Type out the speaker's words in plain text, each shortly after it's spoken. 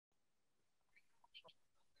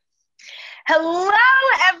Hello,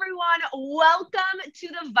 everyone. Welcome to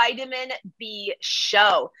the Vitamin B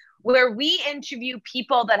Show, where we interview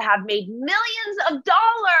people that have made millions of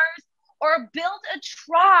dollars or built a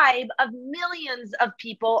tribe of millions of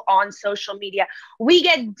people on social media. We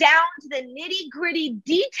get down to the nitty-gritty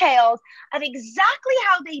details of exactly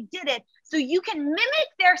how they did it so you can mimic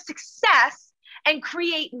their success and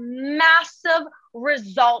create massive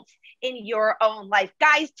results in your own life.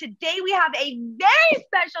 Guys, today we have a very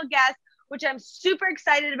special guest, which I'm super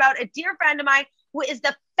excited about, a dear friend of mine who is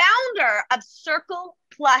the founder of Circle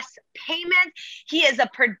Plus Payment. He is a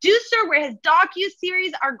producer where his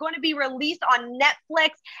docu-series are going to be released on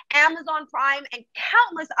Netflix, Amazon Prime, and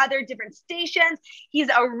countless other different stations. He's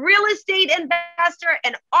a real estate investor,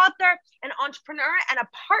 an author, an entrepreneur, and a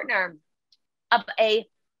partner of a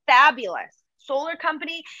fabulous solar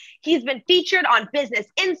company. He's been featured on Business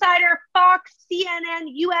Insider, Fox, CNN,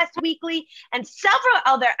 US Weekly, and several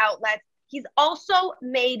other outlets. He's also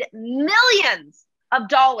made millions of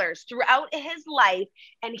dollars throughout his life,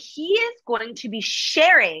 and he is going to be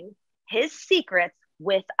sharing his secrets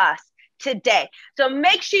with us today. So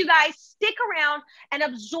make sure you guys stick around and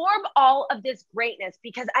absorb all of this greatness,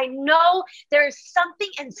 because I know there is something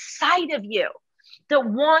inside of you that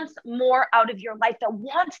wants more out of your life, that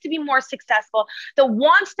wants to be more successful, that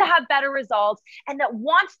wants to have better results, and that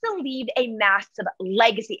wants to leave a massive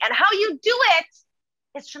legacy. And how you do it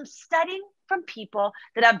is from studying from people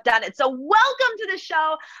that have done it. So welcome to the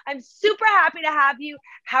show. I'm super happy to have you.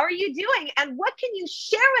 How are you doing? And what can you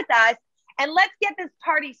share with us? And let's get this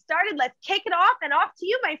party started. Let's kick it off, and off to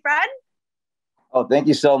you, my friend. Oh, thank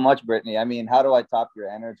you so much, Brittany. I mean, how do I top your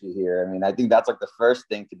energy here? I mean, I think that's like the first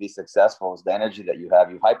thing to be successful is the energy that you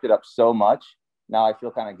have. You hyped it up so much. Now I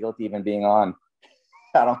feel kind of guilty even being on.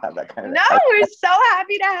 I don't have that kind of. No, we're so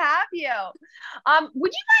happy to have you.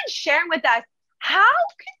 Would you mind sharing with us, how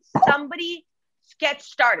can somebody get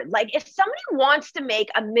started? Like, if somebody wants to make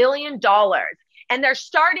 $1 million and they're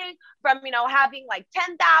starting from, having like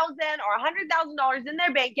 $10,000 or $100,000 in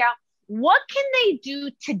their bank account, what can they do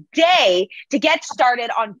today to get started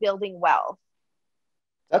on building wealth?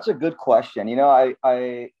 That's a good question.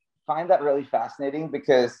 I find that really fascinating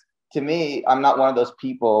because to me, I'm not one of those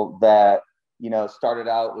people that, started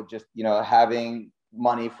out with just, having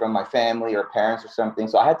money from my family or parents or something.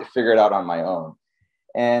 So I had to figure it out on my own.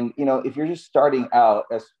 And, if you're just starting out,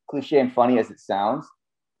 as cliche and funny as it sounds,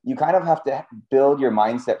 you kind of have to build your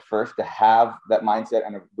mindset first to have that mindset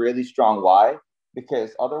and a really strong why,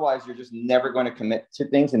 because otherwise you're just never going to commit to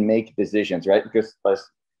things and make decisions, right? Because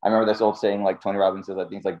I remember this old saying, like Tony Robbins says, I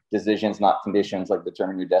think it's like decisions, not conditions, like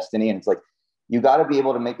determine your destiny. And it's like, you got to be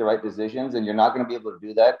able to make the right decisions, and you're not going to be able to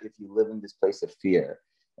do that if you live in this place of fear.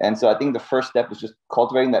 And so I think the first step is just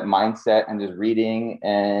cultivating that mindset and just reading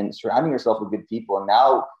and surrounding yourself with good people. And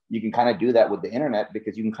now you can kind of do that with the internet,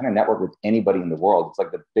 because you can kind of network with anybody in the world. It's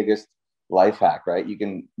like the biggest life hack, right? You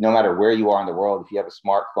can, no matter where you are in the world, if you have a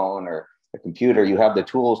smartphone or a computer, you have the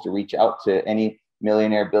tools to reach out to any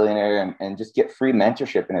millionaire, billionaire, and just get free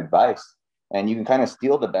mentorship and advice. And you can kind of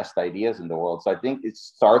steal the best ideas in the world. So I think it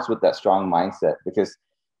starts with that strong mindset, because,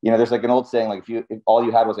 there's like an old saying, like if all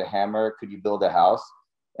you had was a hammer, could you build a house?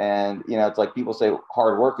 And, it's like people say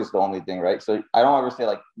hard work is the only thing, right? So I don't ever say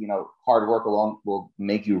like, hard work alone will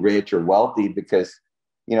make you rich or wealthy, because,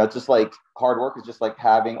 it's just like hard work is just like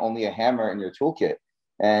having only a hammer in your toolkit.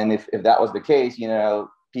 And if that was the case,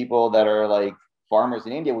 people that are like farmers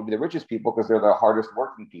in India would be the richest people, because they're the hardest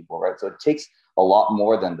working people, right? So it takes a lot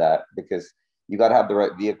more than that, because you got to have the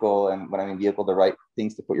right vehicle. And when I mean vehicle, the right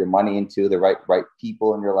things to put your money into, the right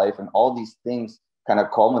people in your life. And all these things kind of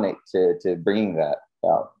culminate to bringing that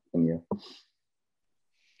out in you.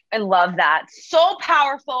 I love that. So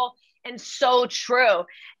powerful and so true.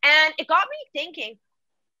 And it got me thinking,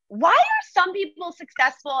 why are some people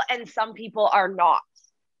successful and some people are not?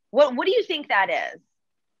 What do you think that is?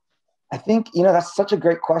 I think, that's such a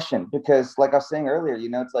great question, because like I was saying earlier,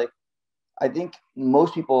 it's like, I think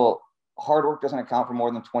most people, hard work doesn't account for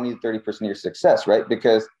more than 20 to 30% of your success, right?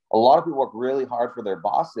 Because a lot of people work really hard for their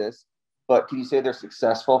bosses, but can you say they're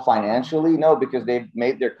successful financially? No, because they've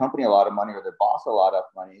made their company a lot of money or their boss a lot of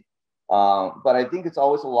money. But I think it's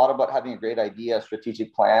always a lot about having a great idea, a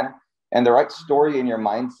strategic plan, and the right story in your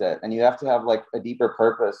mindset. And you have to have like a deeper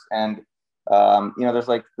purpose. And there's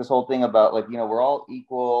like this whole thing about like, we're all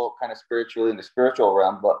equal kind of spiritually in the spiritual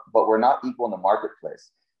realm, but we're not equal in the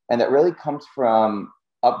marketplace. And that really comes from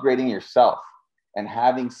upgrading yourself and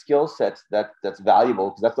having skill sets that's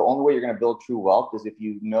valuable, because that's the only way you're going to build true wealth, is if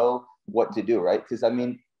you know what to do, right? Because I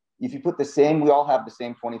mean, if you put we all have the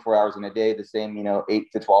same 24 hours in a day, the same,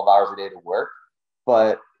 8 to 12 hours a day to work.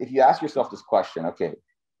 But if you ask yourself this question, okay,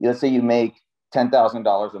 let's say you make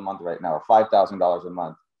 $10,000 a month right now, or $5,000 a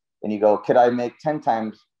month, and you go, could I make 10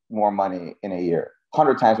 times more money in a year,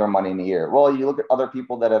 100 times more money in a year? Well, you look at other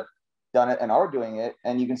people that have done it and are doing it,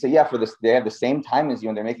 and you can say, yeah, for this, they have the same time as you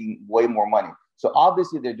and they're making way more money. So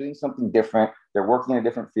obviously they're doing something different. They're working in a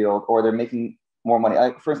different field, or they're making more money.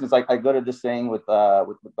 For instance, like I go to this thing with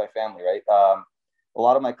my family, right? A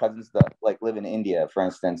lot of my cousins that like live in India, for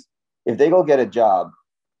instance, if they go get a job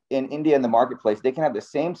in India in the marketplace, they can have the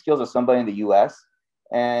same skills as somebody in the US.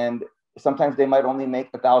 And sometimes they might only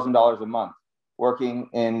make $1,000 a month working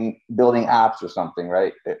in building apps or something,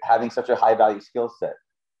 right? Having such a high value skill set.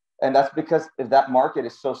 And that's because if that market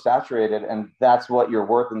is so saturated and that's what you're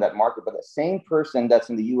worth in that market, but the same person that's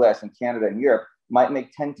in the US and Canada and Europe might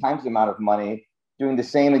make 10 times the amount of money doing the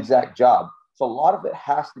same exact job. So a lot of it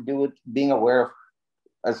has to do with being aware of,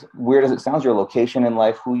 as weird as it sounds, your location in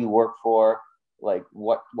life, who you work for, like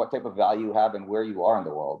what type of value you have and where you are in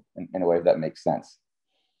the world in a way that makes sense.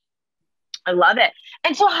 I love it.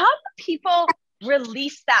 And so how do people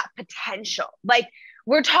release that potential? Like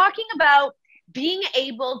we're talking about being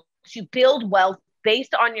able to build wealth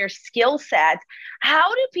based on your skill sets.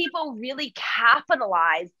 How do people really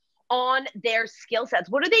capitalize on their skill sets?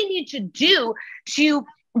 What do they need to do to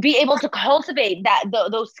be able to cultivate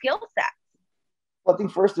those skill sets? Well, I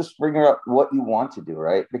think first is figuring out what you want to do,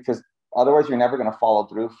 right? Because otherwise you're never going to follow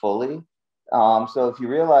through fully. So if you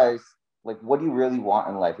realize, like, what do you really want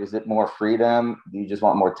in life? Is it more freedom? Do you just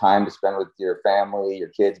want more time to spend with your family, your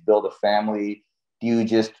kids, build a family? Do you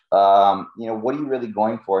just, what are you really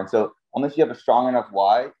going for? And so unless you have a strong enough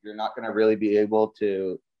why, you're not going to really be able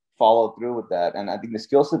to follow through with that. And I think the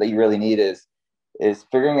skill set that you really need is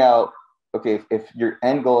figuring out, okay, if your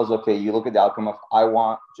end goal is, okay, you look at the outcome of, I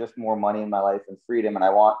want just more money in my life and freedom, and I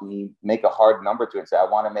want you make a hard number to it. Say, I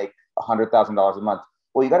want to make $100,000 a month.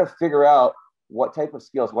 Well, you got to figure out what type of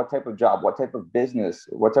skills, what type of job, what type of business,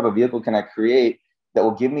 what type of vehicle can I create that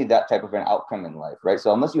will give me that type of an outcome in life, right?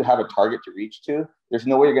 So unless you have a target to reach to, there's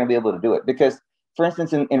no way you're going to be able to do it. Because, for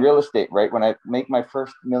instance, in real estate, right, when I make my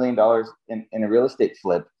first $1 million in a real estate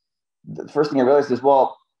flip, the first thing I realized is,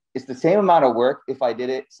 well, it's the same amount of work if I did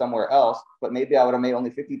it somewhere else, but maybe I would have made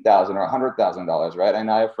only $50,000 or $100,000, right? And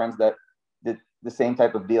I have friends that did the same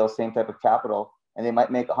type of deal, same type of capital, and they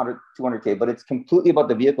might make 100, 200K, but it's completely about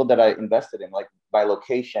the vehicle that I invested in, like by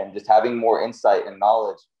location, just having more insight and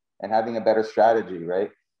knowledge and having a better strategy,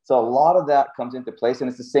 right? So a lot of that comes into place, and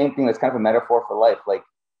it's the same thing that's kind of a metaphor for life. Like,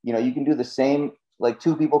 you can do the same, like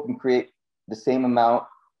two people can create the same amount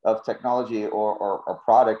of technology or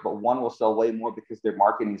product, but one will sell way more because their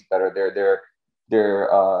marketing is better, their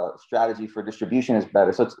strategy for distribution is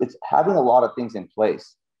better. So it's having a lot of things in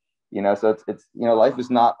place, so it's life is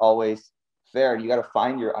not always fair. You got to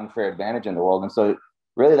find your unfair advantage in the world. And so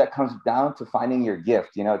really that comes down to finding your gift.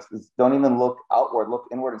 It's don't even look outward, look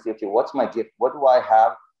inward and say, okay, what's my gift? What do I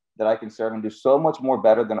have that I can serve and do so much more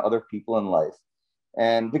better than other people in life?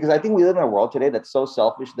 And because I think we live in a world today that's so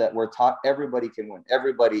selfish that we're taught everybody can win,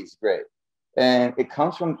 everybody's great. And it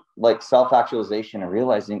comes from like self-actualization and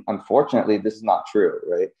realizing, unfortunately, this is not true,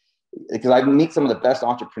 right? Because I meet some of the best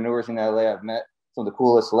entrepreneurs in LA. I've met some of the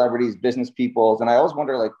coolest celebrities, business people. And I always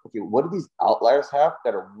wonder, like, okay, what do these outliers have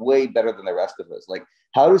that are way better than the rest of us? Like,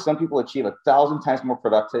 how do some people achieve 1,000 times more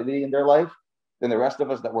productivity in their life than the rest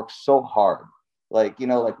of us that work so hard? Like,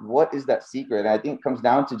 what is that secret? And I think it comes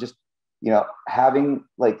down to just, having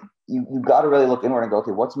like, you got to really look inward and go,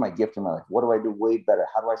 okay, what's my gift in my life? What do I do way better?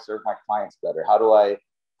 How do I serve my clients better? How do I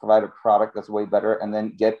provide a product that's way better? And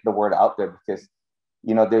then get the word out there, because,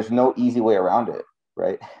 there's no easy way around it,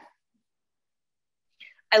 right?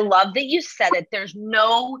 I love that you said it. There's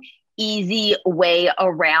no easy way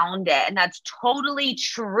around it. And that's totally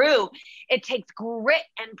true. It takes grit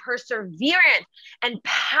and perseverance and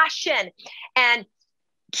passion and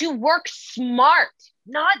to work smart,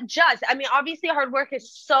 not just, obviously hard work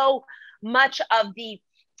is so much of the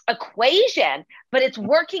equation, but it's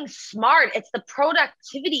working smart. It's the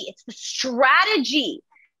productivity. It's the strategy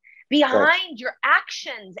behind your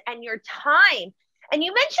actions and your time. And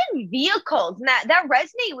you mentioned vehicles, and that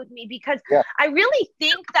resonated with me because I really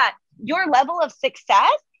think that your level of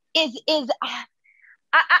success is I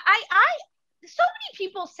so many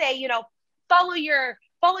people say, follow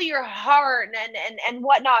your heart and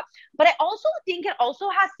whatnot. But I also think it also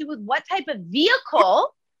has to do with what type of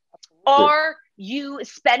vehicle are you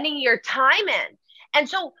spending your time in. And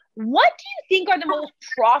so what do you think are the most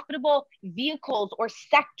profitable vehicles or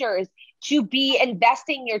sectors to be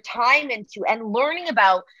investing your time into and learning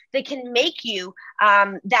about that can make you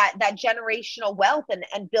that generational wealth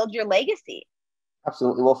and build your legacy?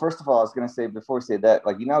 Absolutely. Well, first of all, I was going to say before we say that,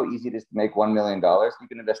 like, you know how easy it is to make $1 million? You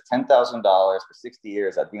can invest $10,000 for 60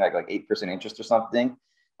 years, I think like 8% interest or something.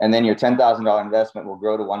 And then your $10,000 investment will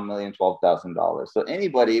grow to 1,000,000, $12,000. So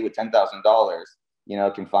anybody with $10,000,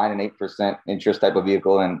 can find an 8% interest type of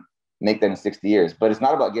vehicle and make that in 60 years. But it's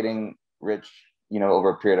not about getting rich, over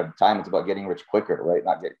a period of time. It's about getting rich quicker, right?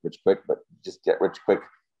 Not get rich quick, but just get rich quick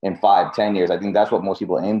in 5, 10 years. I think that's what most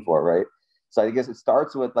people aim for, right? So I guess it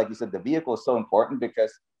starts with, like you said, the vehicle is so important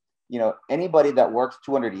because, anybody that works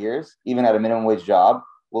 200 years, even at a minimum wage job,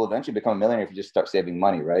 will eventually become a millionaire if you just start saving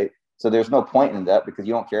money, right? So there's no point in that because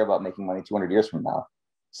you don't care about making money 200 years from now.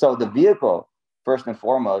 So the vehicle, first and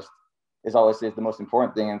foremost, is always the most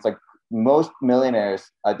important thing. And it's like most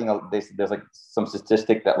millionaires, I think there's like some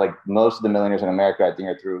statistic that like most of the millionaires in America, I think,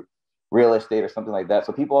 are through real estate or something like that.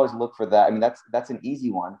 So people always look for that. I mean, that's an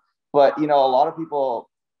easy one. But, a lot of people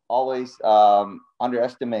always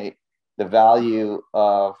underestimate the value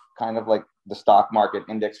of kind of like the stock market,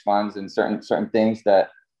 index funds, and certain things that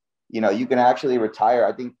you can actually retire.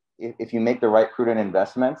 I think if you make the right prudent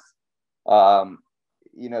investments,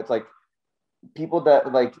 it's like people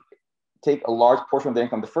that like take a large portion of their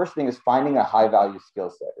income. The first thing is finding a high value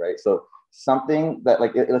skill set, right? So something that,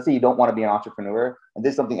 like, let's say you don't want to be an entrepreneur, and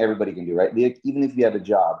this is something everybody can do, right? Even if you have a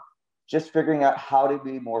job, just figuring out how to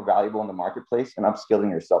be more valuable in the marketplace and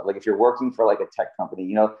upskilling yourself. Like if you're working for like a tech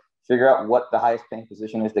company, figure out what the highest paying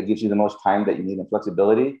position is that gives you the most time that you need and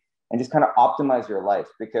flexibility, and just kind of optimize your life.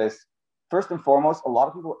 Because first and foremost, a lot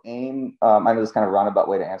of people aim, I know this is kind of a roundabout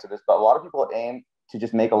way to answer this, but a lot of people aim to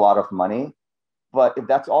just make a lot of money. But if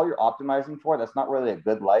that's all you're optimizing for, that's not really a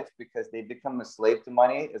good life because they become a slave to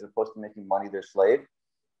money as opposed to making money their slave.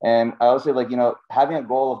 And I also like, having a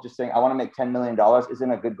goal of just saying, I want to make $10 million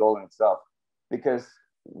isn't a good goal in itself, because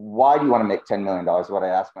why do you want to make $10 million is what I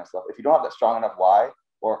ask myself. If you don't have that strong enough why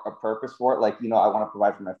or a purpose for it, like, I want to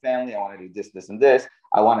provide for my family, I want to do this, this, and this,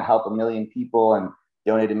 I want to help 1,000,000 people and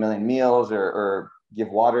donate 1,000,000 meals or give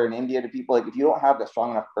water in India to people. Like if you don't have that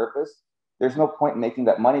strong enough purpose, there's no point in making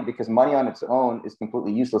that money, because money on its own is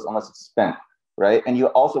completely useless unless it's spent, right? And you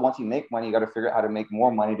also, once you make money, you got to figure out how to make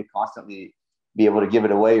more money to constantly be able to give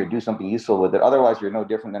it away or do something useful with it. Otherwise, you're no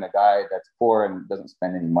different than a guy that's poor and doesn't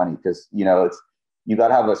spend any money, because you got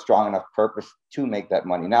to have a strong enough purpose to make that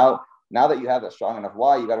money. Now that you have a strong enough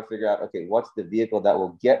why, you got to figure out, okay, what's the vehicle that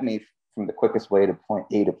will get me from the quickest way to point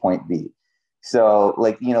A to point B? So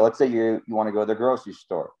like, let's say you want to go to the grocery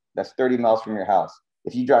store. That's 30 miles from your house.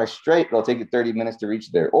 If you drive straight, it'll take you 30 minutes to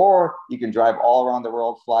reach there. Or you can drive all around the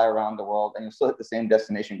world, fly around the world, and you'll still hit the same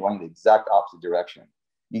destination going the exact opposite direction.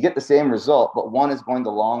 You get the same result, but one is going the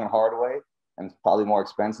long and hard way and it's probably more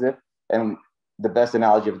expensive. And the best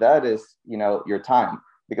analogy of that is, your time.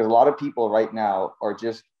 Because a lot of people right now are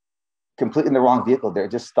just completely in the wrong vehicle. They're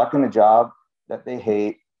just stuck in a job that they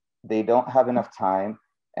hate. They don't have enough time,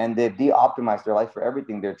 and they've de-optimized their life for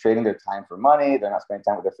everything. They're trading their time for money. They're not spending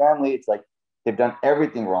time with their family. It's like they've done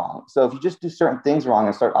everything wrong. So if you just do certain things wrong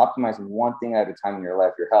and start optimizing one thing at a time in your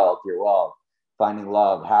life, your health, your wealth, finding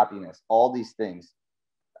love, happiness, all these things,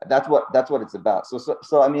 that's what it's about.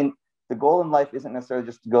 So I mean, the goal in life isn't necessarily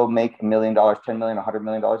just to go make $1 million, $10 million, $100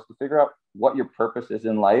 million, to figure out what your purpose is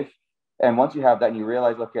in life. And once you have that and you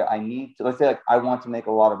realize, okay, I need to, let's say like I want to make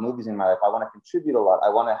a lot of movies in my life. I want to contribute a lot. I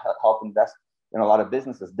want to help invest in a lot of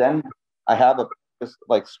businesses. Then I have a purpose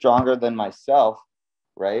like stronger than myself,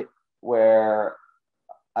 right? Where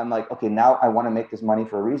I'm like, okay, now I want to make this money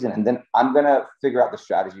for a reason. And then I'm going to figure out the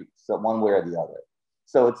strategy. So one way or the other.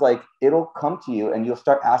 So it's like, it'll come to you and you'll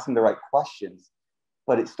start asking the right questions,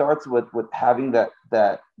 but it starts with having that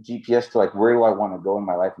GPS to like, where do I want to go in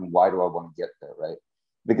my life and why do I want to get there? Right.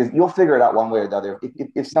 Because you'll figure it out one way or the other.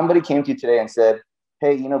 If somebody came to you today and said,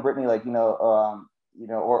 hey, Brittany, like,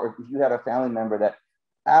 or if you had a family member that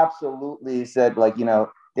absolutely said like,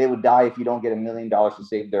 they would die if you don't get $1 million to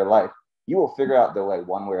save their life, you will figure out the way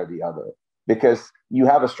one way or the other, because you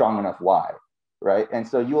have a strong enough why. Right. And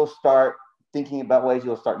so you'll start thinking about ways,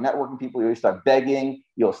 you'll start networking people, you'll start begging,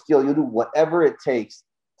 you'll steal, you'll do whatever it takes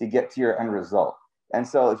to get to your end result. And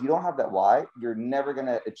so if you don't have that why, you're never going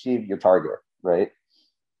to achieve your target, right?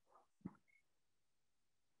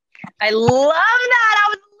 I love that. I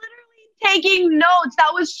was literally taking notes.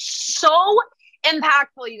 That was so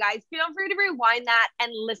impactful, you guys. Feel free to rewind that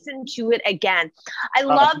and listen to it again. I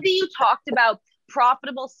love that you talked about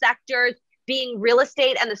profitable sectors being real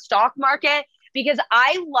estate and the stock market, because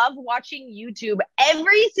I love watching YouTube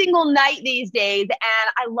every single night these days. And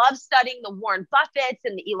I love studying the Warren Buffetts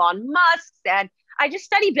and the Elon Musks. And I just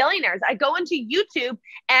study billionaires. I go into YouTube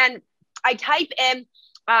and I type in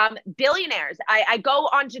billionaires. I go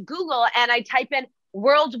onto Google and I type in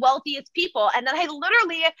world's wealthiest people. And then I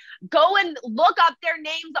literally go and look up their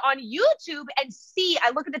names on YouTube and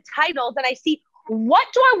I look at the titles and I see, what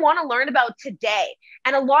do I want to learn about today?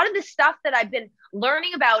 And a lot of the stuff that I've been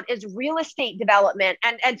learning about is real estate development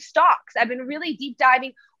and stocks. I've been really deep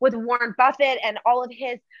diving with Warren Buffett and all of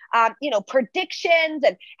his, predictions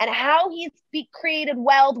and how he's created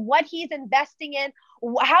wealth, what he's investing in,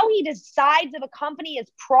 how he decides if a company is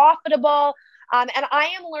profitable. And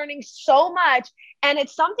I am learning so much. And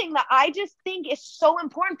it's something that I just think is so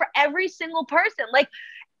important for every single person. Like,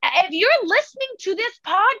 if you're listening to this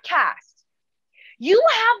podcast, you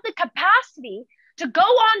have the capacity to go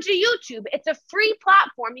onto YouTube. It's a free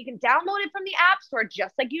platform. You can download it from the App Store,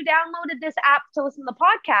 just like you downloaded this app to listen to the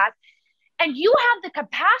podcast. And you have the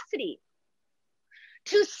capacity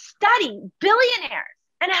to study billionaires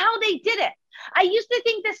and how they did it. I used to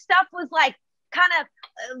think this stuff was like, kind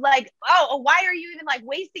of like, oh, why are you even like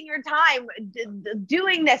wasting your time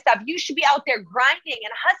doing this stuff? You should be out there grinding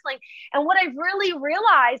and hustling. And what I've really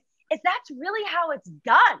realized is that's really how it's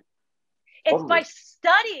done. It's by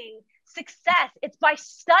studying success. It's by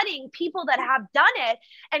studying people that have done it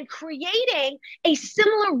and creating a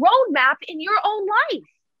similar roadmap in your own life.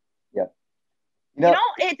 Yeah.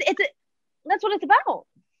 That's what it's about.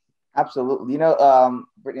 Absolutely.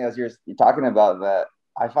 Brittany, as you're talking about that,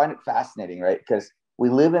 I find it fascinating, right? Because we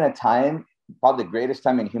live in a time, probably the greatest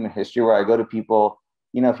time in human history, where I go to people,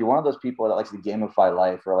 if you're one of those people that likes to gamify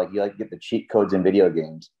life, or like you like to get the cheat codes in video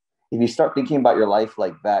games, if you start thinking about your life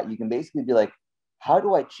like that, you can basically be like, how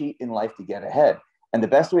do I cheat in life to get ahead? And the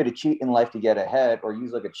best way to cheat in life to get ahead, or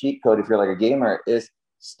use like a cheat code if you're like a gamer, is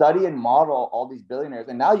study and model all these billionaires.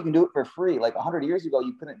 And now you can do it for free. Like 100 years ago,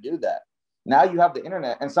 you couldn't do that. Now you have the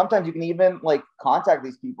internet, and sometimes you can even like contact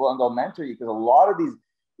these people and they'll mentor you, because a lot of these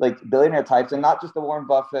like billionaire types, and not just the Warren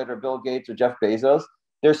Buffett or Bill Gates or Jeff Bezos,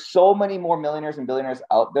 there's so many more millionaires and billionaires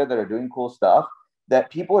out there that are doing cool stuff that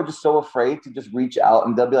people are just so afraid to just reach out,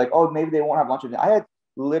 and they'll be like, oh, maybe they won't have lunch with me. I had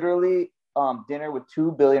literally dinner with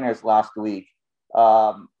 2 billionaires last week,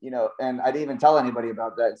 and I didn't even tell anybody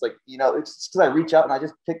about that. It's like, it's because I reach out and I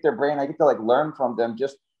just pick their brain. I get to like learn from them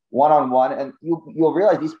just one-on-one, and you'll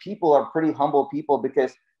realize these people are pretty humble people,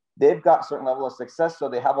 because they've got a certain level of success, so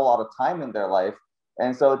they have a lot of time in their life.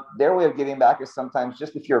 And so their way of giving back is sometimes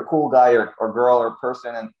just, if you're a cool guy or girl or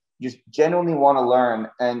person and just genuinely want to learn,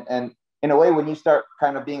 and in a way, when you start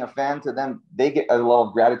kind of being a fan to them, they get a level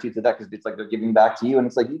of gratitude to that, because it's like they're giving back to you. And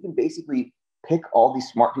it's like you can basically pick all these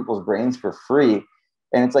smart people's brains for free,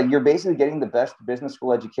 and it's like you're basically getting the best business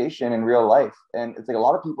school education in real life. And it's like a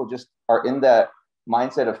lot of people just are in that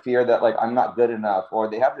mindset of fear that like, I'm not good enough, or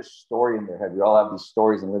they have this story in their head. We all have these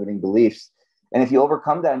stories and limiting beliefs. And if you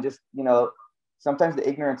overcome that and just, sometimes the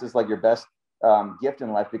ignorance is like your best gift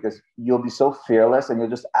in life, because you'll be so fearless and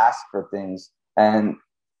you'll just ask for things, and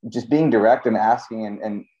just being direct and asking.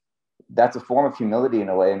 And that's a form of humility in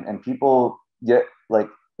a way. And people get like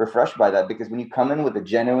refreshed by that, because when you come in with a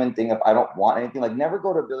genuine thing of, I don't want anything, like never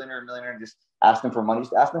go to a billionaire or millionaire and just ask them for money.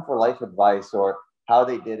 Just ask them for life advice, or how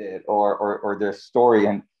they did it, or their story.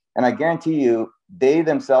 And I guarantee you, they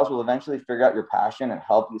themselves will eventually figure out your passion and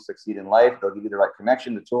help you succeed in life. They'll give you the right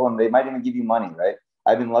connection, the tool, and they might even give you money, right?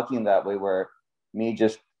 I've been lucky in that way, where me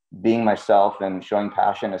just being myself and showing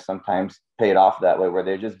passion has sometimes paid off that way, where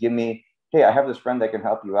they just give me, hey, I have this friend that can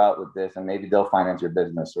help you out with this, and maybe they'll finance your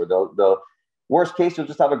business, or they'll worst case, you'll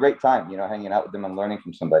just have a great time, hanging out with them and learning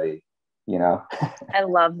from somebody, I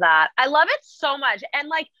love that. I love it so much. And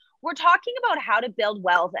like, we're talking about how to build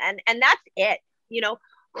wealth, and that's it.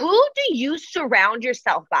 Who do you surround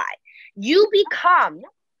yourself by? You become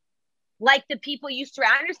like the people you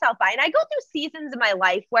surround yourself by. And I go through seasons in my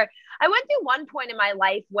life where I went through one point in my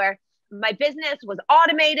life where my business was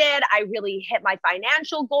automated. I really hit my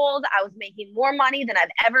financial goals. I was making more money than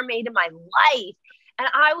I've ever made in my life. And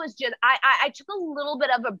I was just, I took a little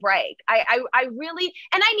bit of a break. I really,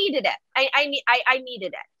 and I needed it. I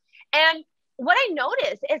needed it. And what I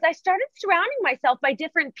noticed is I started surrounding myself by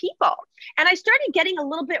different people, and I started getting a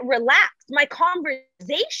little bit relaxed. My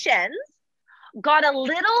conversations got a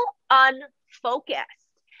little unfocused.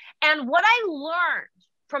 And what I learned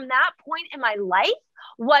from that point in my life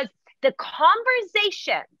was the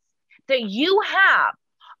conversations that you have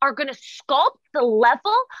are going to sculpt the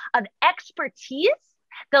level of expertise,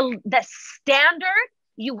 the standard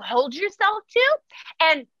you hold yourself to,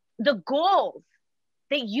 and the goals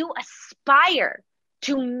that you aspire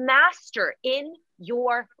to master in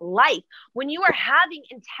your life. When you are having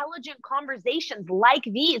intelligent conversations like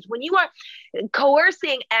these, when you are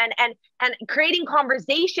coercing and creating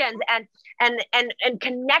conversations and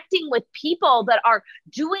connecting with people that are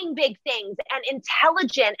doing big things and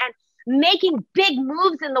intelligent and making big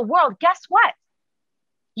moves in the world, guess what?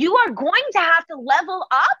 You are going to have to level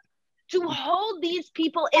up to hold these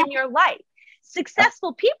people in your life.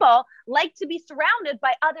 Successful people like to be surrounded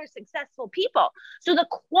by other successful people. So the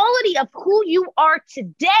quality of who you are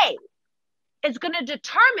today is going to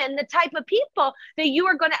determine the type of people that you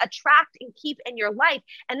are going to attract and keep in your life.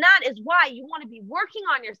 And that is why you want to be working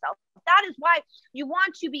on yourself. That is why you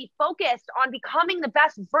want to be focused on becoming the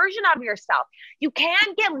best version of yourself. You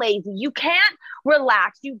can't get lazy. You can't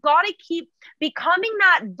relax. You've got to keep becoming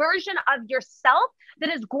that version of yourself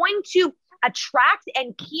that is going to attract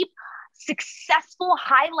and keep successful,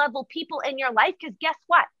 high-level people in your life. Because guess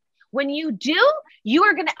what? When you do, you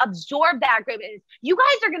are going to absorb that greatness. You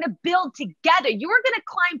guys are going to build together. You are going to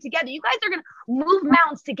climb together. You guys are going to move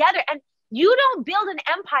mountains together. And you don't build an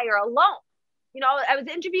empire alone. You know, I was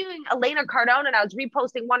interviewing Elena Cardone and I was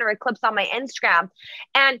reposting one of her clips on my Instagram.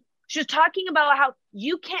 And she was talking about how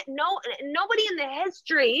you can't know, nobody in the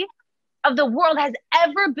history of the world has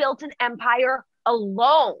ever built an empire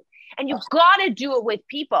alone. And you've got to do it with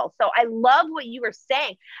people. So I love what you were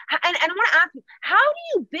saying. And I want to ask you, how do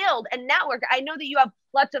you build a network? I know that you have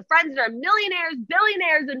lots of friends that are millionaires,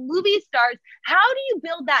 billionaires, and movie stars. How do you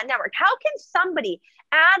build that network? How can somebody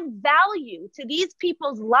add value to these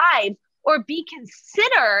people's lives or be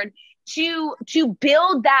considered to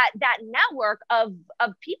build that network of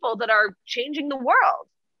people that are changing the world?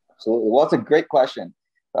 Absolutely. Well, it's a great question.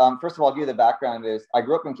 First of all, I'll give you the background is I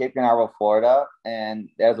grew up in Cape Canaveral, Florida, and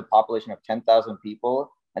there's a population of 10,000 people,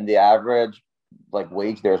 and the average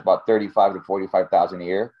wage there is about 35 to 45,000 a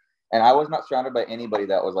year. And I was not surrounded by anybody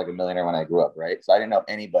that was like a millionaire when I grew up, right? So I didn't know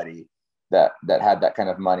anybody that had that kind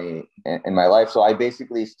of money in my life. So I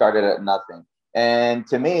basically started at nothing. And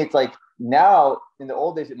to me, it's like now in the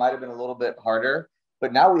old days, it might've been a little bit harder,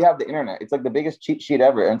 but now we have the internet. It's like the biggest cheat sheet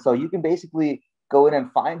ever. And so you can basically go in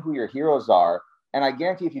and find who your heroes are. And I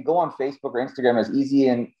guarantee if you go on Facebook or Instagram, as easy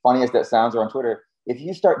and funny as that sounds, or on Twitter, if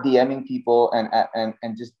you start DMing people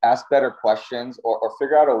and just ask better questions or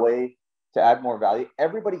figure out a way to add more value,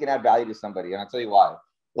 everybody can add value to somebody. And I'll tell you why.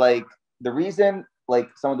 Like the reason, like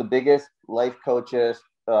some of the biggest life coaches,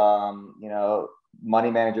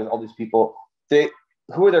 money managers, all these people,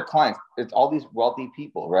 who are their clients? It's all these wealthy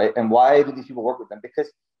people, right? And why do these people work with them?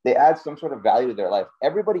 Because they add some sort of value to their life.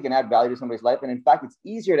 Everybody can add value to somebody's life. And in fact, it's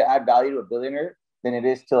easier to add value to a billionaire than it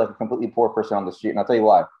is to like a completely poor person on the street. And I'll tell you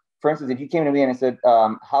why. For instance, if you came to me and I said,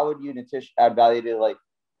 how would you, Nitish, add value to like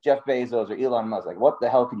Jeff Bezos or Elon Musk? Like, what the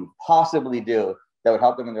hell could you possibly do that would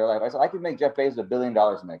help them in their life? I said, I could make Jeff Bezos $1 billion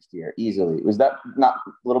next year easily. Was that not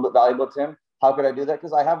a little bit valuable to him? How could I do that?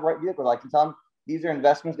 Because I have right vehicles. I can tell him, these are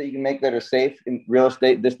investments that you can make that are safe in real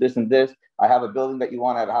estate, this, and this. I have a building that you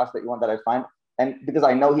want. I have a house that you want that I find. And because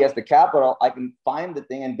I know he has the capital, I can find the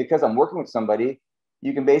thing. And because I'm working with somebody,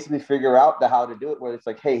 you can basically figure out how to do it, where it's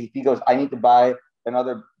like, hey, if he goes, I need to buy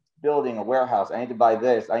another building, a warehouse. I need to buy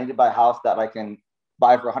this. I need to buy a house that I can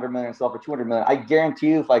buy for 100 million and sell for 200 million. I guarantee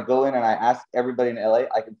you, if I go in and I ask everybody in LA,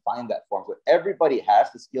 I can find that for them. So everybody has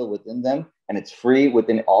the skill within them, and it's free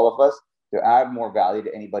within all of us to add more value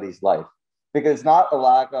to anybody's life. Because it's not a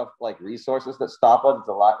lack of like resources that stop us, it's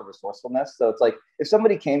a lack of resourcefulness. So it's like if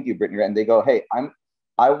somebody came to you, Brittany, and they go, hey,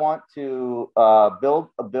 I want to build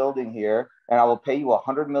a building here and I will pay you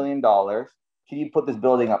 $100 million. Can you put this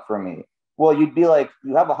building up for me? Well, you'd be like,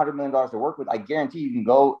 you have $100 million to work with. I guarantee you can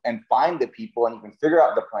go and find the people and you can figure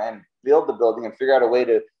out the plan, build the building and figure out a way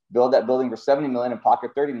to build that building for 70 million and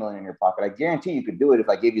pocket 30 million in your pocket. I guarantee you could do it if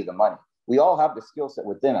I gave you the money. We all have the skill set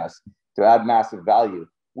within us to add massive value.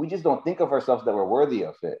 We just don't think of ourselves that we're worthy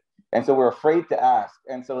of it. And so we're afraid to ask.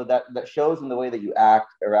 And so that shows in the way that you act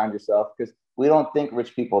around yourself, because we don't think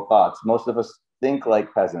rich people thoughts. Most of us think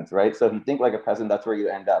like peasants, right? So if you think like a peasant, that's where you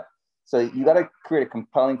end up. So you got to create a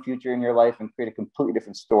compelling future in your life and create a completely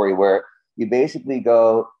different story where you basically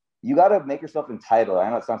go, you got to make yourself entitled. I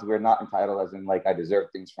know it sounds weird, not entitled as in like I deserve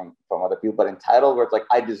things from other people, but entitled where it's like,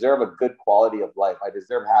 I deserve a good quality of life. I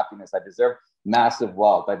deserve happiness. I deserve massive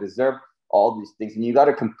wealth. I deserve all these things. And you got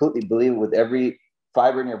to completely believe it with every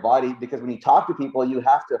fiber in your body, because when you talk to people, you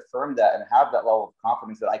have to affirm that and have that level of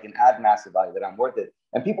confidence that I can add massive value, that I'm worth it.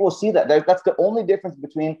 And people will see that. That's the only difference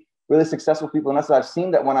between really successful people and us. I've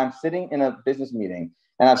seen that when I'm sitting in a business meeting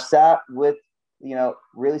and I've sat with,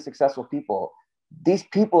 really successful people, these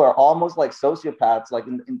people are almost like sociopaths, like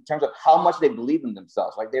in terms of how much they believe in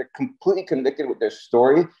themselves. Like they're completely convicted with their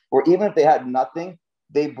story, or even if they had nothing,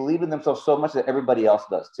 they believe in themselves so much that everybody else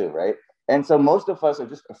does too, right? And so most of us are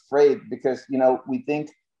just afraid because, we think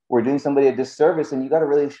we're doing somebody a disservice, and you got to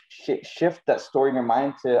really shift that story in your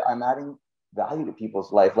mind to, I'm adding value to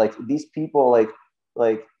people's life. Like these people, like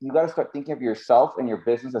like you got to start thinking of yourself and your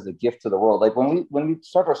business as a gift to the world. Like when we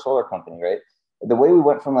start our solar company, right? The way we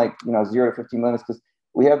went from like, 0 to 15 million is because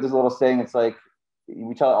we have this little saying. It's like,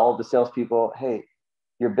 we tell all the salespeople, hey,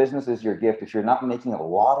 your business is your gift. If you're not making a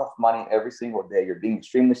lot of money every single day, you're being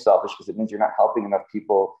extremely selfish because it means you're not helping enough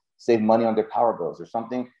people save money on their power bills or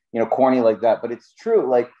something, corny like that. But it's true.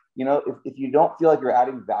 Like, if you don't feel like you're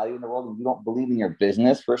adding value in the world and you don't believe in your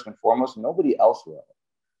business, first and foremost, nobody else will.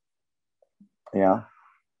 Yeah.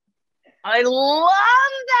 I love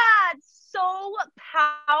that. So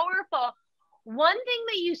powerful. One thing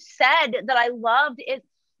that you said that I loved is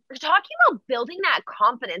you're talking about building that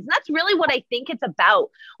confidence. And that's really what I think it's about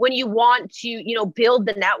when you want to, build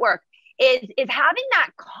the network is having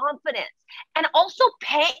that confidence and also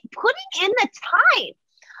putting in the time.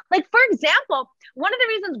 Like, for example, one of the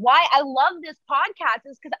reasons why I love this podcast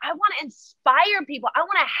is because I want to inspire people. I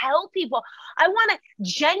want to help people. I want to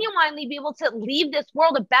genuinely be able to leave this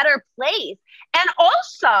world a better place. And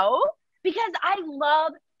also because I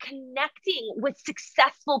love connecting with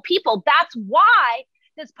successful people. That's why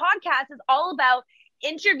this podcast is all about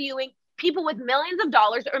interviewing people with millions of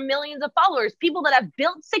dollars or millions of followers, people that have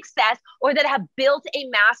built success or that have built a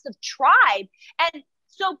massive tribe. And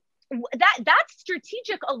so that's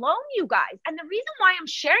strategic alone, you guys. And the reason why I'm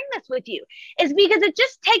sharing this with you is because it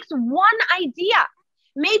just takes one idea.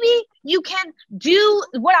 Maybe you can do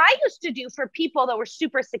what I used to do for people that were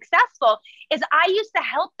super successful is I used to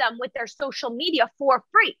help them with their social media for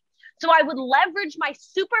free. So I would leverage my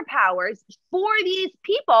superpowers for these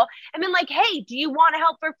people and been like, hey, do you want to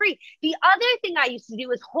help for free? The other thing I used to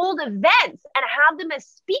do is hold events and have them as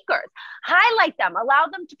speakers, highlight them, allow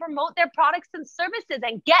them to promote their products and services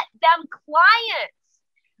and get them clients.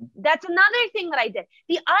 That's another thing that I did.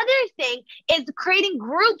 The other thing is creating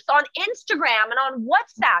groups on Instagram and on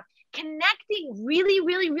WhatsApp, connecting really,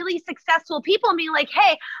 really, really successful people and being like,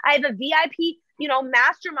 hey, I have a VIP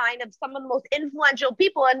mastermind of some of the most influential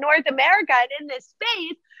people in North America and in this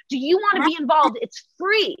space. Do you want to be involved? It's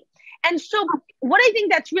free. And so what I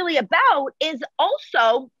think that's really about is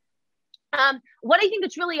also,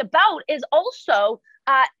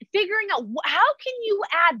 figuring out how can you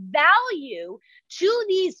add value to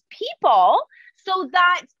these people so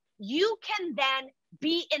that you can then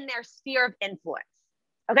be in their sphere of influence.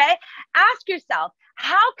 Okay. Ask yourself,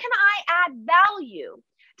 how can I add value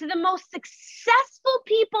to the most successful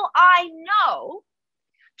people I know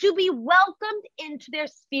to be welcomed into their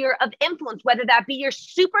sphere of influence, whether that be your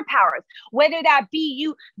superpowers, whether that be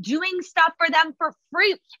you doing stuff for them for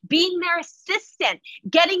free, being their assistant,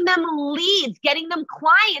 getting them leads, getting them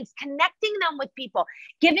clients, connecting them with people,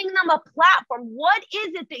 giving them a platform. What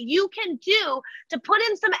is it that you can do to put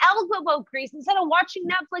in some elbow grease instead of watching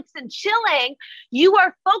Netflix and chilling? You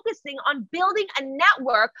are focusing on building a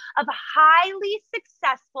network of highly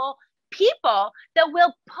successful people that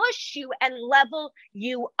will push you and level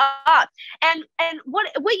you up. And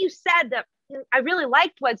what you said that I really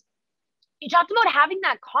liked was you talked about having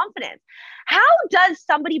that confidence. How does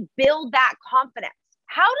somebody build that confidence?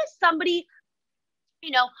 How does somebody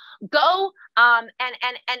go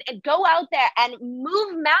and go out there and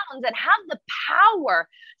move mountains and have the power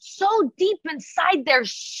so deep inside their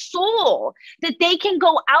soul that they can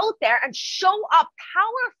go out there and show up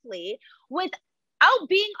powerfully without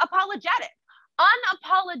being apologetic,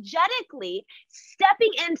 unapologetically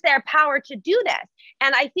stepping into their power to do this?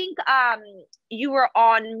 And I think you were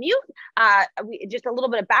on mute. Just a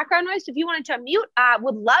little bit of background noise. If you wanted to unmute,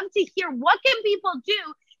 would love to hear what can people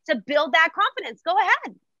do to build that confidence. Go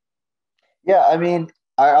ahead. Yeah, I mean,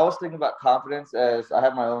 I was thinking about confidence as I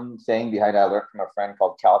have my own saying behind it. I learned from a friend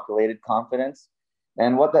called calculated confidence.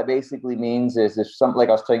 And what that basically means is if like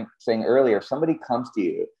I was saying earlier, if somebody comes to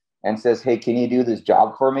you and says, hey, can you do this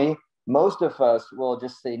job for me? Most of us will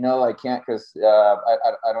just say, no, I can't because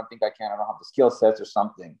I don't think I can. I don't have the skill sets or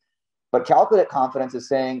something. But calculated confidence is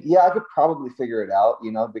saying, yeah, I could probably figure it out,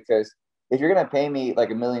 because if you're going to pay me like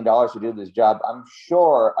 $1 million to do this job, I'm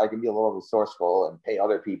sure I can be a little resourceful and pay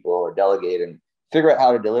other people or delegate and figure out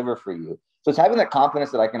how to deliver for you. So it's having that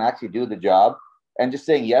confidence that I can actually do the job and just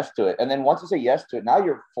saying yes to it. And then once you say yes to it, now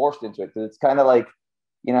you're forced into it because it's kind of like,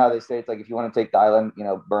 how they say it's like if you want to take the island,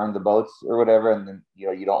 burn the boats or whatever, and then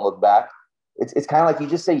you don't look back. It's kind of like you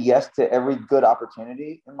just say yes to every good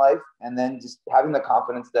opportunity in life, and then just having the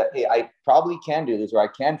confidence that, hey, I probably can do this or I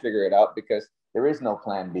can figure it out because there is no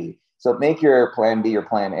plan B. So make your plan B your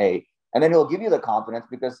plan A, and then it'll give you the confidence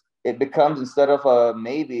because it becomes, instead of a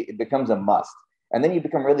maybe, it becomes a must, and then you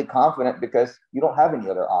become really confident because you don't have any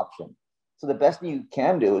other option. So the best thing you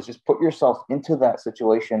can do is just put yourself into that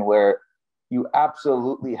situation where you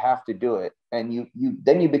absolutely have to do it. And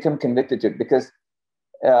then you become convicted to it because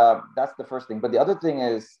That's the first thing. But the other thing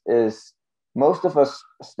is most of us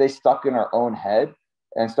stay stuck in our own head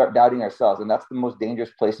and start doubting ourselves. And that's the most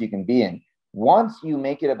dangerous place you can be in. Once you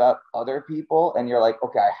make it about other people and you're like,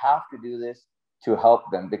 okay, I have to do this to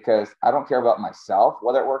help them because I don't care about myself,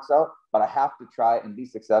 whether it works out, but I have to try and be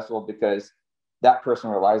successful because that person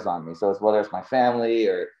relies on me. So it's whether it's my family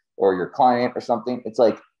or your client or something, it's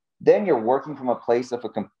like, then you're working from a place of a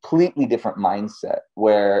completely different mindset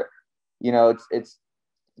where, it's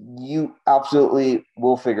you absolutely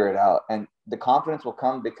will figure it out. And the confidence will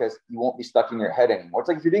come because you won't be stuck in your head anymore. It's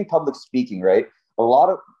like if you're doing public speaking, right? A lot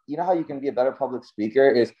of, how you can be a better public speaker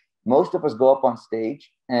is most of us go up on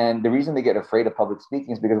stage. And the reason they get afraid of public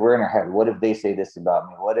speaking is because we're in our head. What if they say this about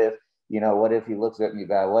me? What if he looks at me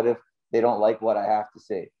bad? What if they don't like what I have to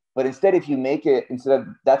say? But instead,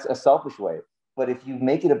 that's a selfish way. But if you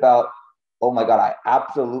make it about, oh my God, I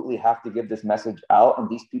absolutely have to give this message out. And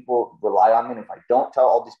these people rely on me. And if I don't tell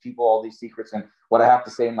all these people all these secrets and what I have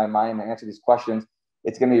to say in my mind and answer these questions,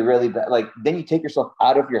 it's going to be really bad. Like, then you take yourself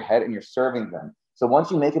out of your head and you're serving them. So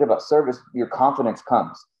once you make it about service, your confidence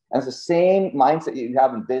comes. And it's the same mindset you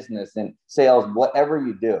have in business and sales, whatever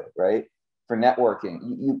you do, right? For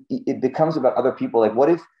networking, it becomes about other people. Like, what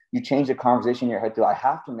if you change the conversation in your head to, I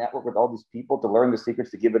have to network with all these people to learn the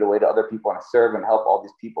secrets to give it away to other people and serve and help all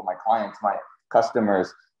these people, my clients, my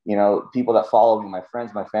customers, people that follow me, my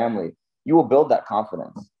friends, my family. You will build that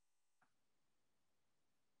confidence.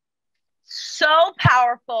 So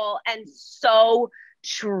powerful and so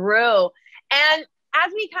true. And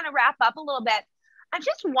as we kind of wrap up a little bit, I'm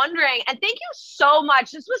just wondering, and thank you so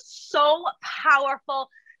much. This was so powerful.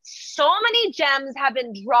 So many gems have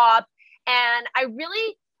been dropped. And I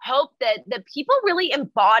really hope that the people really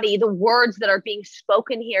embody the words that are being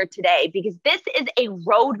spoken here today, because this is a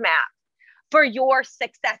roadmap for your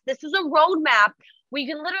success. This is a roadmap where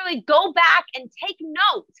you can literally go back and take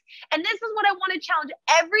notes. And this is what I want to challenge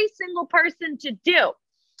every single person to do.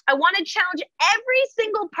 I want to challenge every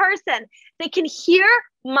single person that can hear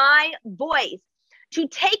my voice to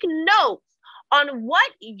take notes on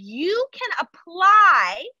what you can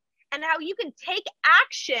apply and how you can take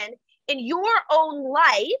action in your own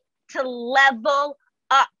life to level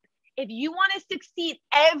up. If you want to succeed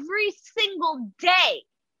every single day,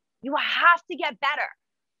 you have to get better.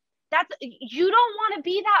 You don't want to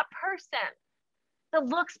be that person that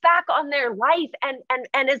looks back on their life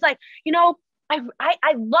and is like, I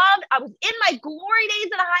was in my glory days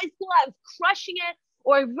in high school, I was crushing it,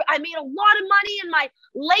 or I made a lot of money in my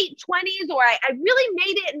late 20s, or I really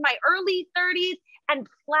made it in my early 30s and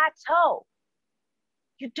plateau.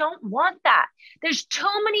 You don't want that. There's too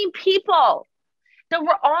many people that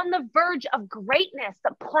were on the verge of greatness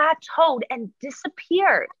that plateaued and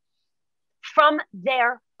disappeared from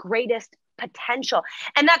their greatest potential.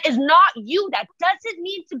 And that is not you. That doesn't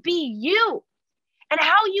need to be you. And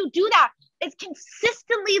how you do that is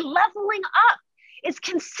consistently leveling up. It's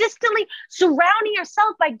consistently surrounding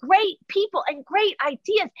yourself by great people and great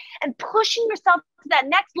ideas and pushing yourself to that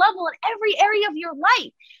next level in every area of your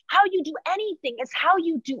life. How you do anything is how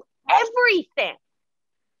you do everything.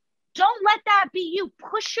 Don't let that be you.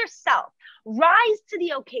 Push yourself. Rise to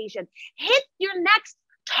the occasion. Hit your next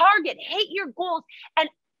target. Hit your goals. And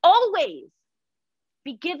always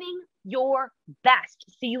be giving your best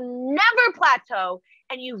so you never plateau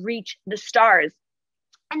and you reach the stars.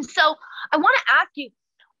 And so I want to ask you,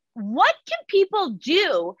 what can people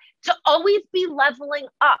do to always be leveling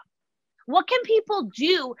up? What can people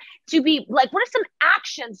do to be like, what are some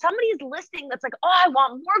actions? Somebody's listening that's like, oh, I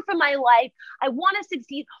want more from my life. I want to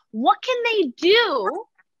succeed. What can they do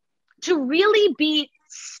to really be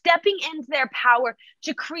stepping into their power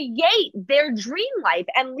to create their dream life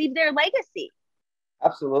and leave their legacy?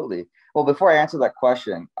 Absolutely. Well, before I answer that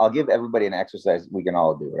question, I'll give everybody an exercise we can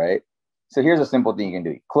all do, right? So here's a simple thing you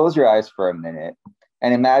can do. Close your eyes for a minute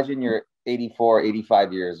and imagine you're 84,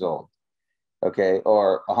 85 years old, okay,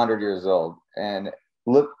 or 100 years old. And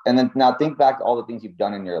look, and then now think back to all the things you've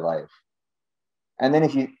done in your life. And then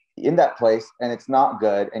if you're in that place and it's not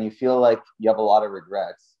good and you feel like you have a lot of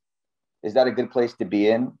regrets, is that a good place to be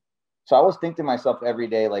in? So I always think to myself every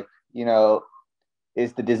day, like,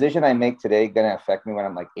 is the decision I make today going to affect me when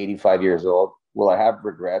I'm like 85 years old? Will I have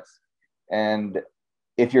regrets? And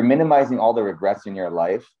if you're minimizing all the regrets in your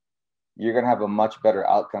life, you're going to have a much better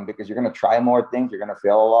outcome because you're going to try more things. You're going to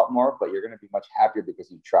fail a lot more, but you're going to be much happier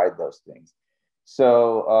because you tried those things.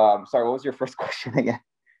 So, sorry, what was your first question again?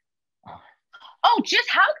 Oh, just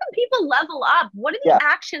how can people level up? What are the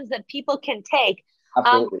actions that people can take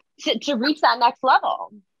to reach that next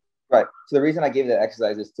level? Right. So the reason I gave that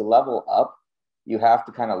exercise is to level up. You have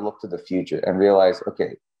to kind of look to the future and realize,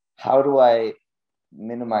 okay, how do I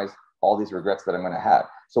minimize all these regrets that I'm going to have.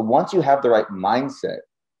 So once you have the right mindset,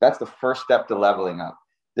 that's the first step to leveling up.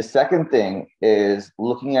 The second thing is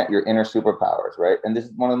looking at your inner superpowers, right? And this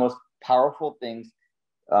is one of the most powerful things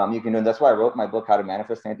you can do. And that's why I wrote my book, How to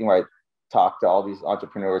Manifest Anything, where I talk to all these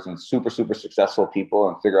entrepreneurs and super, super successful people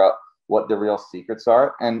and figure out what the real secrets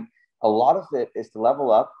are. And a lot of it is to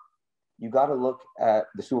level up. You got to look at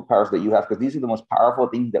the superpowers that you have, because these are the most powerful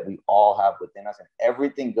things that we all have within us. And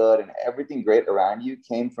everything good and everything great around you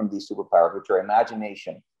came from these superpowers, which are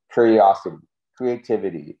imagination, curiosity,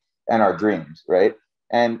 creativity, and our dreams, right?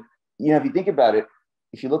 And, if you think about it,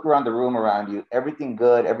 if you look around the room around you, everything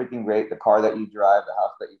good, everything great, the car that you drive, the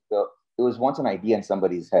house that you built, it was once an idea in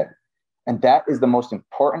somebody's head. And that is the most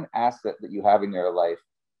important asset that you have in your life.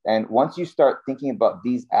 And once you start thinking about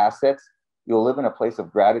these assets, you'll live in a place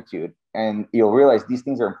of gratitude, and you'll realize these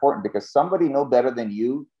things are important because somebody no better than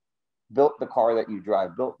you built the car that you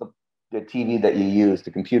drive, built the TV that you use,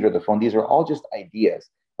 the computer, the phone. These are all just ideas.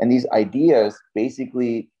 And these ideas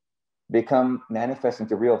basically become manifest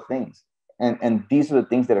into real things. And these are the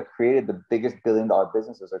things that have created the biggest billion-dollar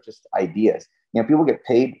businesses, are just ideas. People get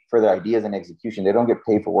paid for their ideas and execution. They don't get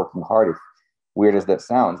paid for working hard, as weird as that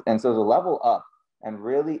sounds. And so to level up and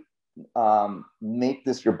really make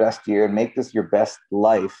this your best year and make this your best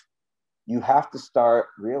life, you have to start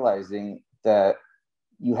realizing that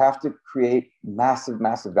you have to create massive,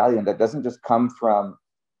 massive value. And that doesn't just come from,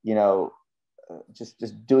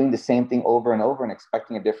 just doing the same thing over and over and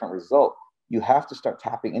expecting a different result. You have to start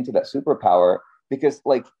tapping into that superpower, because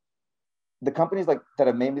the companies that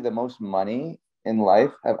have made me the most money in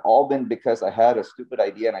life have all been because I had a stupid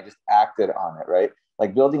idea and I just acted on it, right?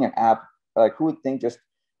 Like building an app, who would think just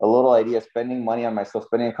a little idea, spending money on myself,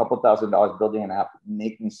 spending a couple $1,000s building an app,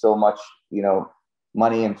 making so much,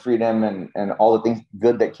 money and freedom and all the things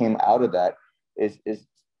good that came out of that is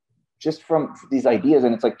just from these ideas.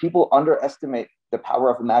 And it's like people underestimate the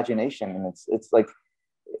power of imagination. And it's like,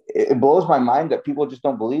 it blows my mind that people just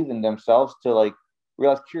don't believe in themselves to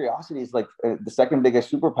realize curiosity is the second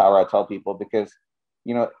biggest superpower, I tell people, because,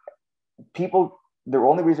 people, the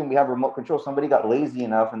only reason we have remote control, somebody got lazy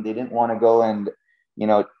enough and they didn't want to go and,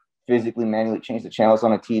 physically manually change the channels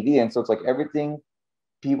on a TV. And so it's like everything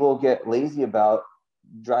people get lazy about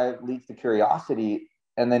leads to curiosity.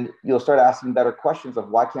 And then you'll start asking better questions of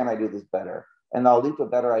why can't I do this better? And that'll lead to a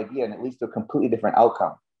better idea, and it leads to a completely different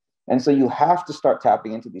outcome. And so you have to start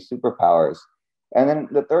tapping into these superpowers. And then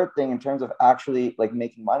the third thing in terms of actually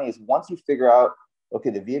making money is once you figure out, okay,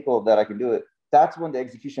 the vehicle that I can do it, that's when the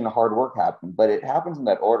execution and hard work happen. But it happens in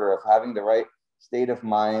that order of having the right state of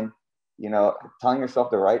mind, telling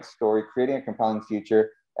yourself the right story, creating a compelling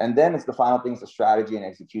future. And then it's the final things, the strategy and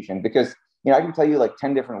execution. Because, I can tell you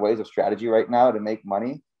 10 different ways of strategy right now to make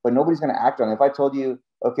money, but nobody's going to act on it. If I told you,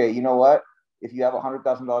 okay, you know what, if you have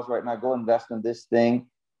 $100,000 right now, go invest in this thing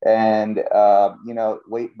and,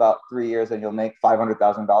 wait about 3 years and you'll make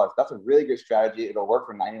 $500,000. That's a really good strategy. It'll work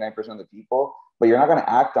for 99% of the people, but you're not going to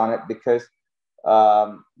act on it because,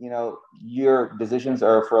 your decisions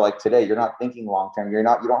are for today. You're not thinking long-term. You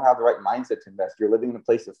don't have the right mindset to invest. You're living in a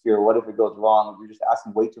place of fear. What if it goes wrong? You're just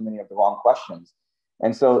asking way too many of the wrong questions.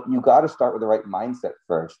 And so you got to start with the right mindset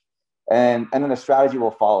first. And then the strategy will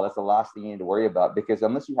follow. That's the last thing you need to worry about, because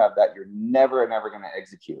unless you have that, you're never going to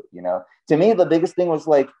execute. To me, the biggest thing was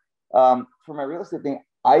for my real estate thing,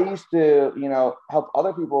 I used to, help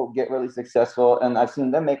other people get really successful, and I've seen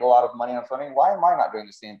them make a lot of money. And I'm wondering, why am I not doing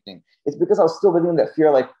the same thing? It's because I was still living in that fear,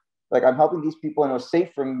 like I'm helping these people and it was safe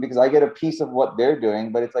for me because I get a piece of what they're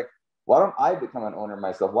doing. But it's like, why don't I become an owner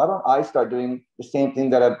myself? Why don't I start doing the same thing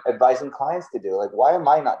that I'm advising clients to do? Why am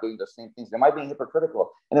I not doing the same things? Am I being hypocritical?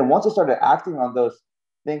 And then once I started acting on those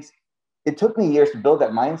things, it took me years to build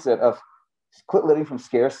that mindset of quit living from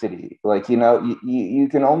scarcity. You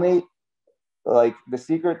can only, the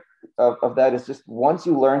secret of that is just once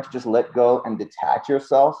you learn to just let go and detach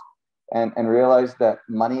yourself and realize that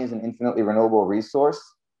money is an infinitely renewable resource,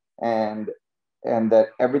 and that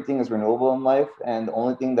everything is renewable in life, and the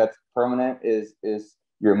only thing that's permanent is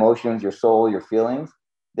your emotions, your soul, your feelings,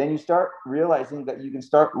 then you start realizing that you can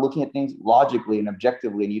start looking at things logically and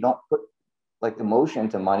objectively, and you don't put emotion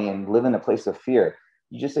to money and live in a place of fear.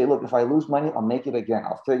 You just say, look, if I lose money, I'll make it again.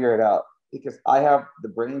 I'll figure it out, because I have the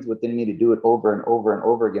brains within me to do it over and over and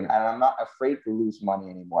over again. And I'm not afraid to lose money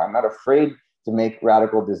anymore. I'm not afraid to make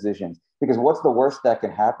radical decisions, because what's the worst that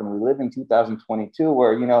can happen? We live in 2022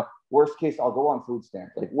 where, worst case, I'll go on food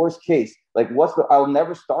stamps. Worst case, I'll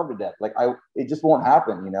never starve to death. It just won't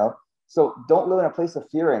happen, So don't live in a place of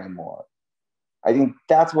fear anymore. I think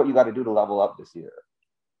that's what you got to do to level up this year.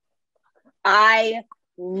 I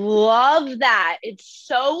Love that. It's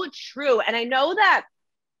so true. And I know that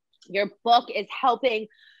your book is helping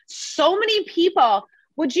so many people.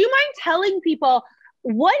 Would you mind telling people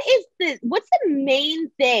what's the main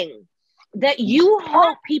thing that you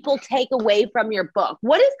hope people take away from your book?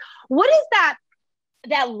 What is that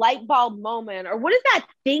light bulb moment, or what is that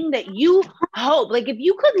thing that you hope, like if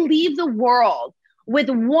you could leave the world with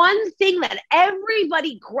one thing that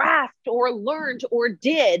everybody grasped or learned or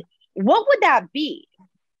did, what would that be?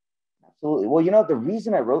 Absolutely. Well, you know, the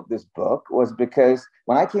reason I wrote this book was because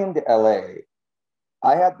when I came to LA,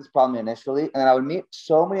 I had this problem initially, and I would meet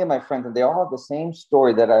so many of my friends, and they all have the same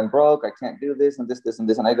story that I'm broke, I can't do this and this and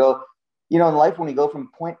this. And I go, you know, in life, when you go from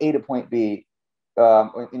point A to point B,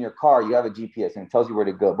 in your car, you have a GPS and it tells you where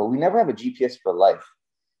to go, but we never have a GPS for life.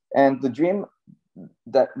 And the dream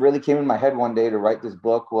that really came in my head one day to write this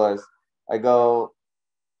book was, I go,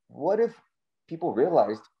 what if people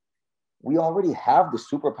realized we already have the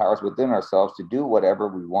superpowers within ourselves to do whatever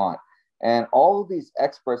we want? And all of these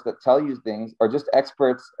experts that tell you things are just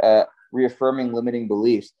experts at reaffirming limiting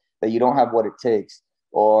beliefs that you don't have what it takes,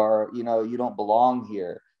 or, you know, you don't belong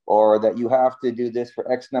here, or that you have to do this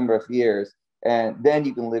for X number of years. And then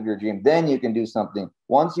you can live your dream. Then you can do something.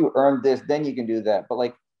 Once you earn this, then you can do that. But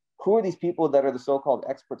like, who are these people that are the so-called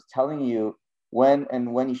experts telling you when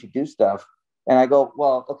you should do stuff? And I go,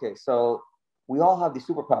 well, okay, so we all have these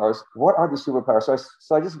superpowers. What are these superpowers?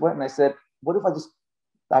 So I just went and I said, what if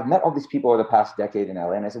I've met all these people over the past decade in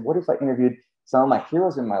LA. And I said, what if I interviewed some of my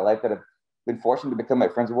heroes in my life that have been fortunate to become my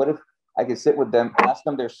friends? What if I could sit with them, ask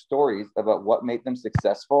them their stories about what made them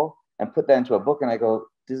successful, and put that into a book? And I go,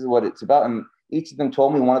 this is what it's about. And each of them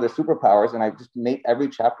told me one of their superpowers. And I just made every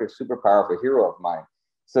chapter a superpower of a hero of mine.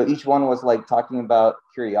 So each one was like talking about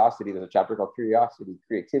curiosity. There's a chapter called curiosity,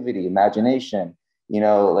 creativity, imagination, you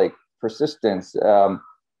know, like persistence,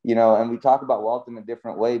 you know, and we talk about wealth in a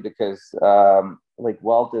different way because like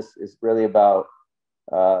wealth is really about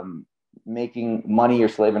making money your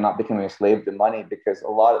slave and not becoming a slave to money. Because a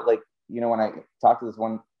lot of, like, you know, when I talk to this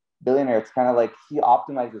one billionaire, it's kind of like he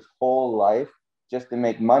optimized his whole life just to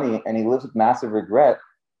make money, and he lives with massive regret.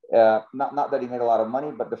 Not that he made a lot of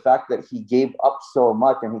money, but the fact that he gave up so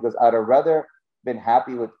much. And he goes, I'd have rather been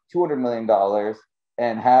happy with $200 million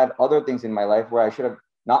and had other things in my life where I should have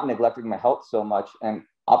not neglected my health so much and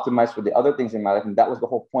optimized for the other things in my life. And that was the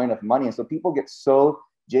whole point of money. And so people get so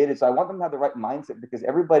jaded. So I want them to have the right mindset, because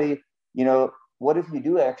everybody, you know, what if you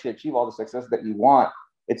do actually achieve all the success that you want?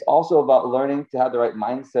 It's also about learning to have the right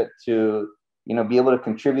mindset to, you know, be able to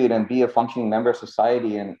contribute and be a functioning member of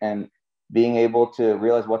society, and being able to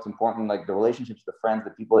realize what's important, like the relationships, the friends,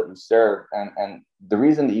 the people that you serve. And the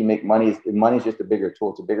reason that you make money is just a bigger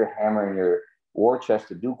tool. It's a bigger hammer in your war chest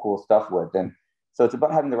to do cool stuff with. And so it's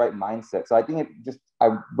about having the right mindset. So I think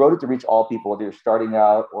I wrote it to reach all people, whether you're starting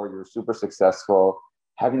out or you're super successful,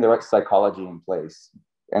 having the right psychology in place.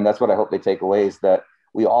 And that's what I hope they take away, is that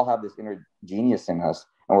we all have this inner genius in us,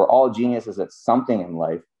 and we're all geniuses at something in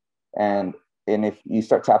life. And if you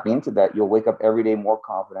start tapping into that, you'll wake up every day more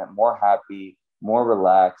confident, more happy, more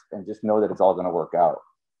relaxed, and just know that it's all going to work out.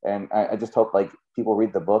 And I just hope, like, people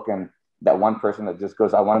read the book, and that one person that just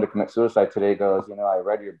goes, I wanted to commit suicide today, goes, you know, I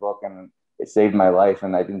read your book and it saved my life.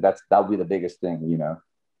 And I think that'll be the biggest thing, you know,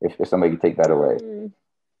 if somebody could take that away.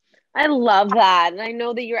 I love that. And I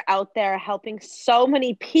know that you're out there helping so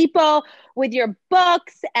many people with your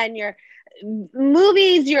books and your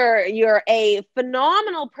movies. You're a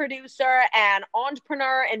phenomenal producer and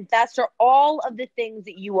entrepreneur, investor, all of the things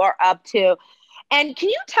that you are up to. And can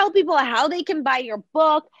you tell people how they can buy your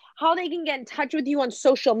book, how they can get in touch with you on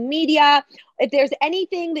social media, if there's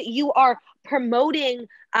anything that you are promoting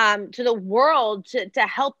to the world to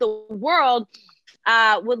help the world?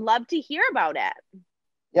 Would love to hear about it.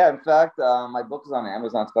 Yeah, in fact, my book is on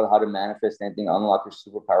Amazon. It's called How to Manifest Anything, Unlock Your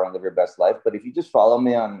Superpower, and Live Your Best Life. But if you just follow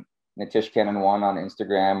me on Nitish Cannon1 on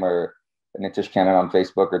Instagram, or Nitish Cannon on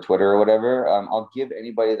Facebook or Twitter or whatever, I'll give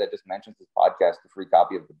anybody that just mentions this podcast a free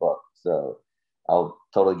copy of the book. So I'll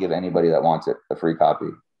totally give anybody that wants it a free copy.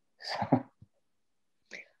 Awesome.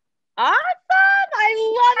 I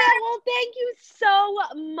love it. Well, thank you so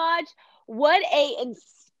much. What a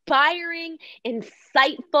inspiring,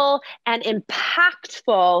 insightful, and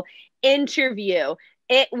impactful interview.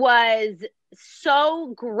 It was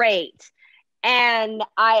so great. And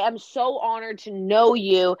I am so honored to know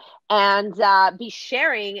you and be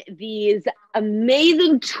sharing these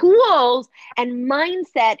amazing tools and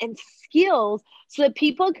mindset and skills so that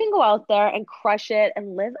people can go out there and crush it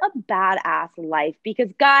and live a badass life. Because,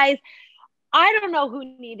 guys, I don't know who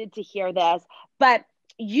needed to hear this, but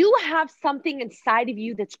you have something inside of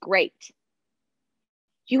you that's great.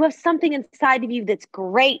 You have something inside of you that's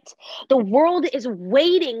great. The world is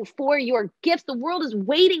waiting for your gifts. The world is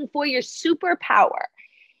waiting for your superpower.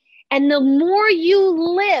 And the more you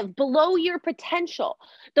live below your potential,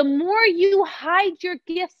 the more you hide your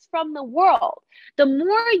gifts from the world, the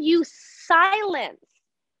more you silence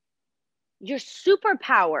your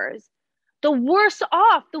superpowers, the worse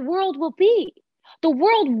off the world will be. The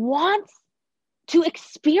world wants to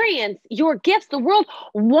experience your gifts. The world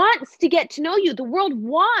wants to get to know you. The world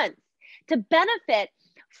wants to benefit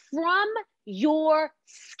from your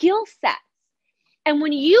skill sets. And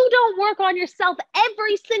when you don't work on yourself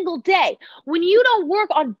every single day, when you don't work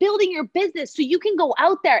on building your business so you can go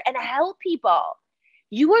out there and help people,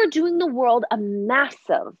 you are doing the world a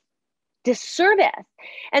massive disservice.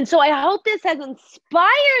 And so I hope this has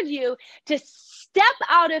inspired you to step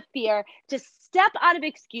out of fear, to step out of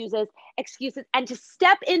excuses, and to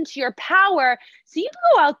step into your power so you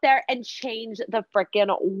can go out there and change the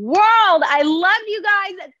freaking world. I love you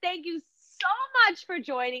guys. Thank you so much for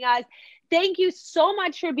joining us. Thank you so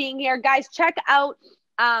much for being here. Guys, check out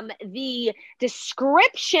the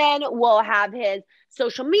description. We'll have his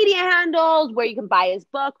social media handles, where you can buy his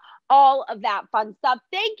book, all of that fun stuff.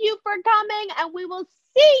 Thank you for coming, and we will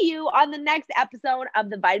see you on the next episode of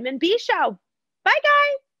the Vitamin B Show. Bye,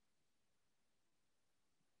 guys.